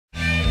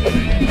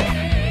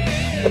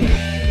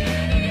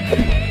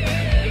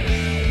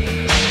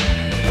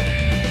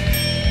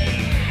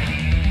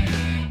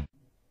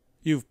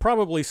You've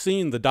probably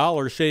seen the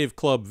Dollar Shave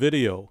Club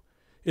video.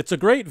 It's a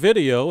great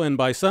video and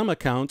by some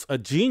accounts a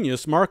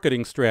genius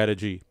marketing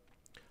strategy.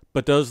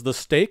 But does the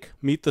steak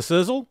meet the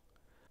sizzle?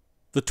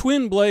 The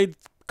twin blade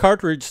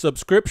cartridge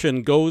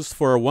subscription goes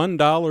for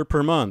 $1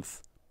 per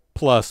month,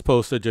 plus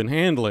postage and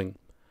handling.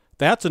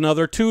 That's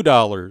another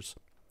 $2.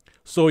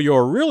 So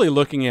you're really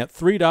looking at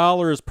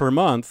 $3 per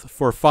month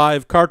for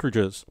 5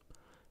 cartridges.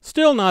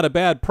 Still not a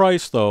bad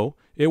price though.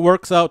 It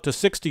works out to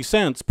 60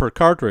 cents per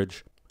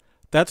cartridge.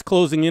 That's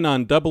closing in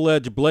on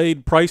double-edged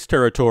blade price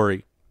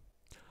territory.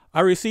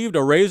 I received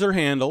a razor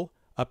handle,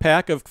 a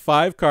pack of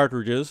 5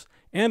 cartridges,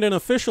 and an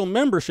official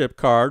membership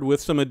card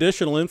with some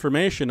additional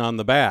information on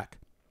the back.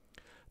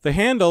 The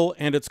handle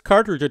and its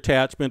cartridge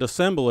attachment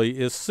assembly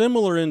is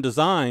similar in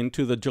design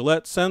to the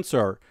Gillette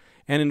sensor,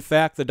 and in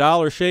fact the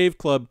Dollar Shave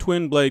Club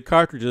twin blade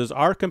cartridges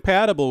are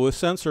compatible with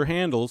sensor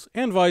handles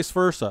and vice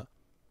versa.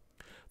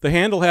 The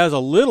handle has a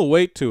little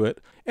weight to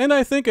it, and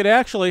I think it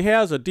actually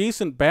has a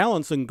decent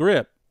balance and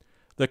grip.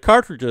 The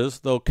cartridges,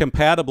 though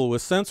compatible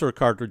with sensor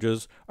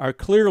cartridges, are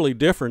clearly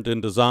different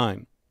in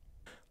design.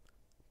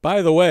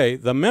 By the way,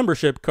 the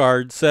membership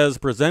card says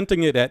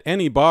presenting it at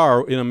any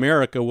bar in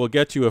America will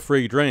get you a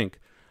free drink.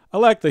 I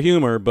like the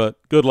humor, but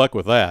good luck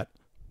with that.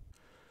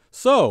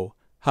 So,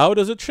 how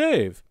does it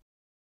shave?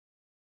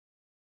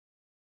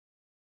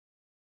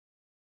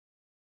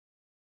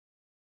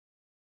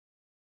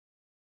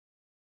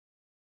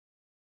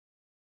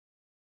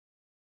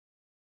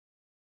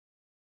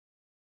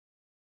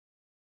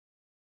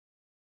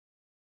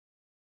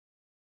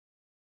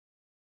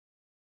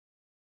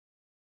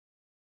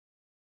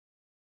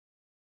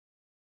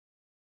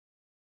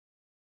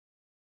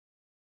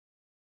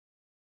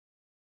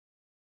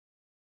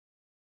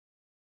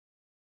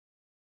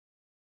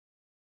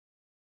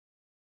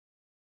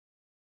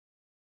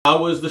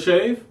 How was the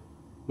shave?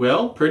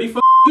 Well, pretty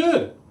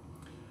good.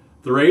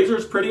 The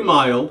razor's pretty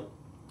mild,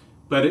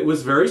 but it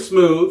was very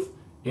smooth,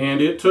 and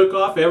it took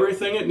off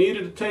everything it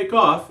needed to take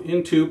off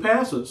in 2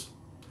 passes.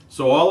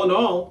 So all in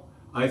all,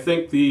 I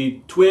think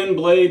the twin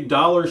blade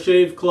Dollar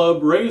Shave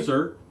Club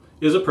razor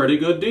is a pretty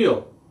good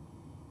deal.